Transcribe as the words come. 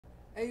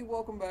Hey,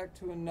 welcome back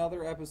to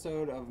another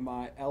episode of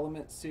my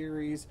Element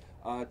series.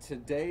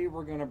 Today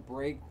we're going to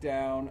break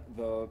down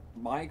the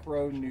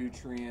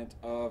micronutrient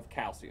of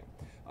calcium.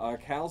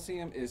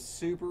 Calcium is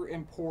super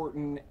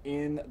important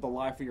in the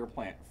life of your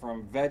plant,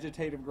 from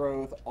vegetative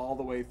growth all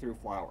the way through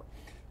flower.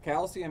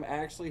 Calcium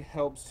actually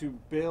helps to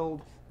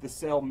build the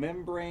cell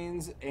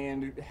membranes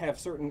and have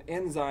certain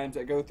enzymes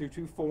that go through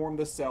to form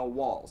the cell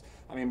walls.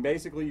 I mean,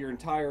 basically, your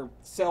entire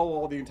cell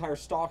wall, the entire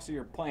stalks of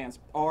your plants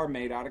are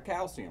made out of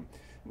calcium.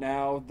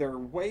 Now, there are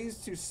ways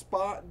to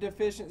spot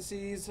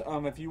deficiencies.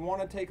 If you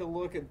want to take a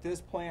look at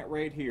this plant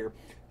right here,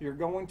 you're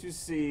going to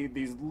see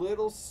these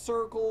little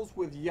circles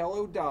with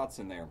yellow dots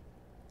in there.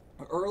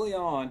 Early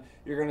on,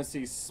 you're going to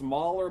see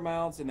smaller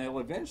amounts, and they'll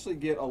eventually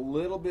get a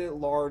little bit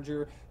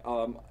larger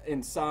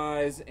in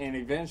size, and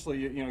eventually,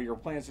 your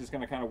plant's just going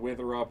to kind of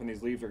wither up, and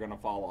these leaves are going to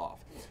fall off.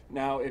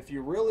 Now, if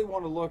you really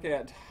want to look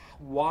at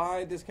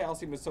why this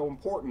calcium is so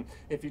important,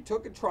 if you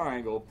took a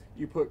triangle,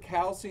 you put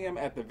calcium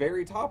at the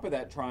very top of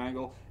that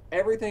triangle,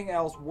 everything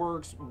else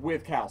works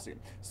with calcium.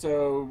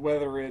 So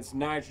whether it's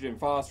nitrogen,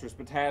 phosphorus,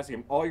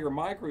 potassium, all your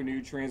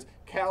micronutrients,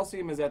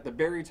 calcium is at the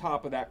very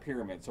top of that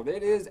pyramid. So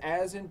it is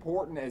as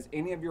important as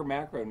any of your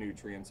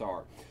macronutrients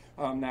are.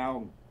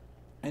 Now,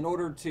 in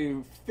order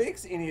to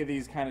fix any of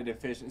these kind of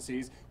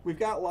deficiencies, we've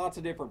got lots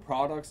of different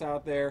products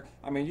out there.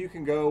 I mean, you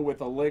can go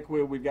with a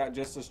liquid. We've got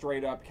just a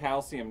straight up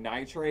calcium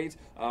nitrate.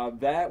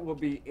 That will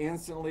be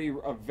instantly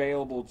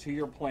available to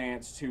your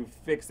plants to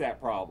fix that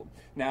problem.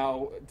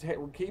 Now,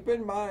 keep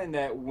in mind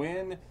that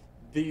when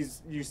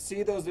you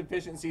see those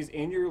deficiencies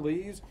in your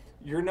leaves,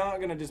 you're not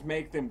going to just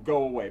make them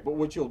go away. But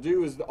what you'll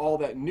do is all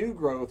that new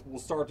growth will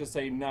start to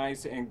stay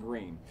nice and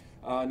green.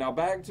 Now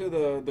back to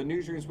the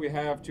nutrients we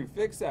have to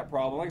fix that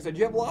problem. Like I said,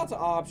 you have lots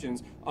of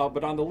options,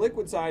 but on the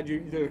liquid side,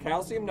 the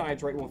calcium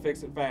nitrate will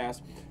fix it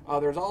fast.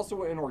 There's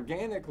also an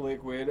organic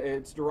liquid.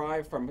 It's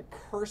derived from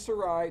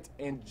cursorite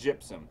and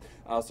gypsum.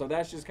 So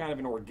that's just kind of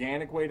an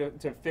organic way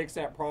to fix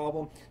that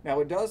problem. Now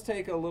it does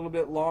take a little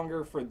bit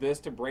longer for this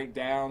to break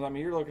down. I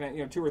mean, you're looking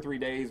at 2 or 3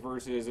 days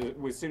versus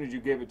as soon as you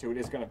give it to it,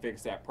 it's going to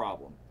fix that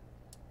problem.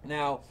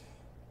 Now,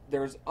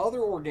 there's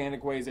other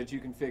organic ways that you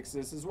can fix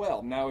this as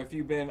well. Now, if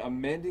you've been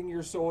amending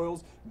your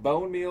soils,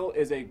 bone meal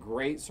is a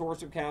great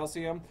source of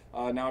calcium.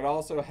 Now, it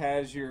also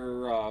has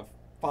your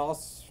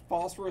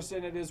phosphorus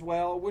in it as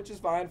well, which is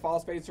fine.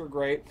 Phosphates are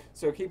great.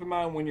 So keep in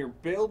mind when you're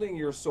building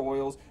your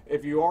soils,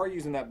 if you are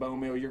using that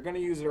bone meal, you're going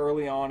to use it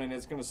early on and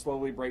it's going to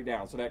slowly break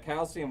down. So that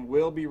calcium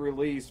will be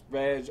released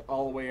veg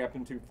all the way up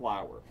into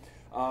flower.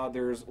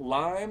 There's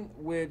lime,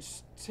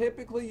 which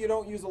typically you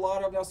don't use a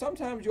lot of. Now,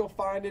 sometimes you'll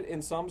find it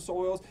in some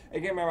soils.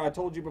 Again, remember I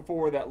told you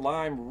before that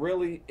lime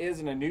really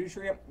isn't a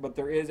nutrient, but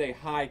there is a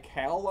high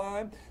cal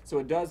lime, so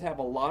it does have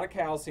a lot of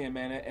calcium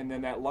in it, and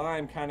then that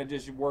lime kind of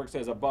just works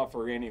as a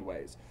buffer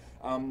anyways.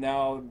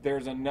 Now,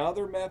 there's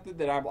another method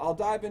that I'll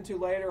dive into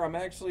later.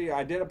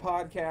 I did a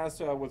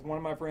podcast with one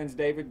of my friends,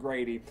 David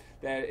Grady,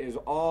 that is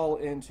all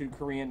into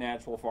Korean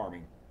natural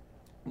farming.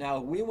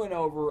 Now, we went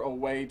over a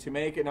way to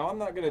make it. Now, I'm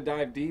not going to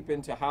dive deep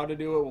into how to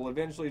do it. We'll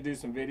eventually do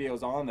some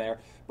videos on there,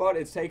 but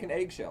it's taking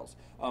eggshells.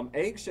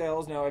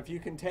 Eggshells, now, if you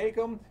can take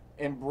them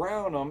and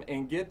brown them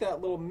and get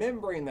that little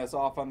membrane that's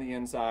off on the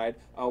inside,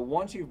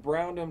 once you've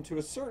browned them to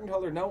a certain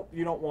color, no,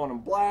 you don't want them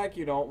black,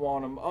 you don't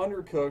want them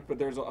undercooked, but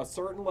there's a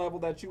certain level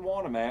that you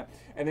want them at,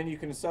 and then you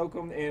can soak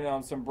them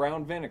in some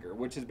brown vinegar,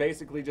 which is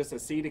basically just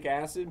acetic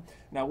acid.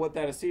 Now, what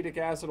that acetic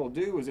acid will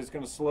do is it's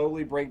going to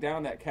slowly break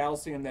down that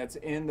calcium that's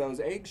in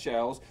those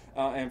eggshells,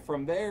 and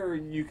from there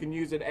you can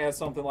use it as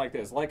something like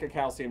this, like a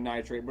calcium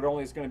nitrate, but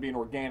only it's going to be an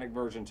organic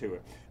version to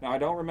it. Now, I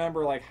don't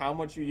remember like how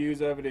much you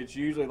use of it. It's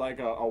usually like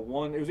it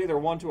was either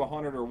 1 to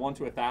 100 or 1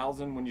 to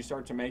 1,000 when you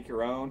start to make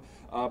your own.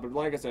 But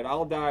like I said,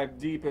 I'll dive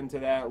deep into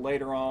that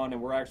later on,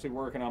 and we're actually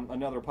working on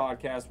another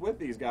podcast with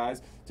these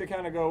guys to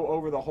kind of go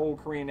over the whole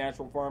Korean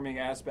natural farming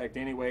aspect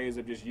anyways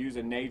of just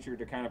using nature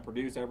to kind of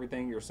produce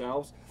everything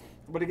yourselves.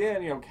 But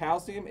again,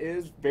 calcium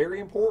is very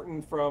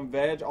important from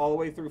veg all the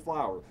way through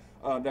flower.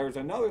 There's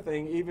another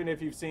thing, even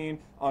if you've seen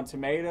on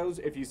tomatoes,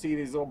 if you see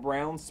these little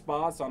brown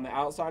spots on the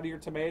outside of your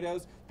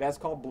tomatoes, that's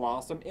called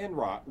blossom end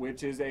rot,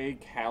 which is a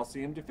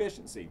calcium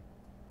deficiency.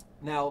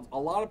 Now, a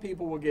lot of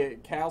people will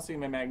get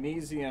calcium and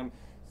magnesium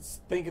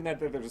thinking that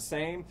they're the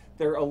same.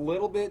 They're a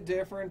little bit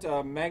different.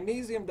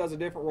 Magnesium does a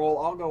different role.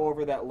 I'll go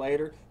over that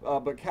later.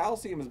 But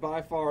calcium is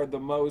by far the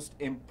most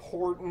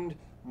important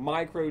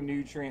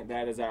micronutrient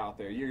that is out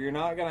there. You're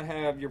not going to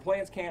have, your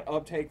plants can't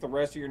uptake the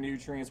rest of your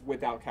nutrients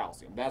without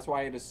calcium. That's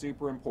why it is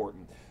super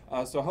important.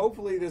 So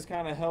hopefully this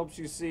kind of helps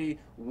you see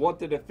what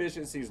the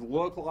deficiencies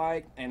look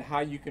like and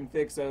how you can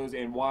fix those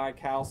and why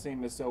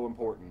calcium is so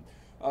important.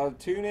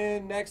 Tune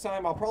in next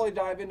time. I'll probably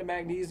dive into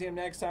magnesium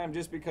next time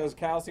just because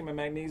calcium and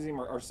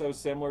magnesium are so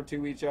similar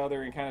to each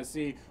other, and kind of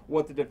see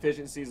what the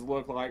deficiencies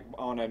look like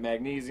on a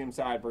magnesium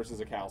side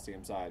versus a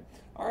calcium side.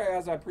 All right,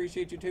 guys, I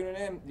appreciate you tuning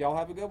in. Y'all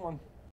have a good one.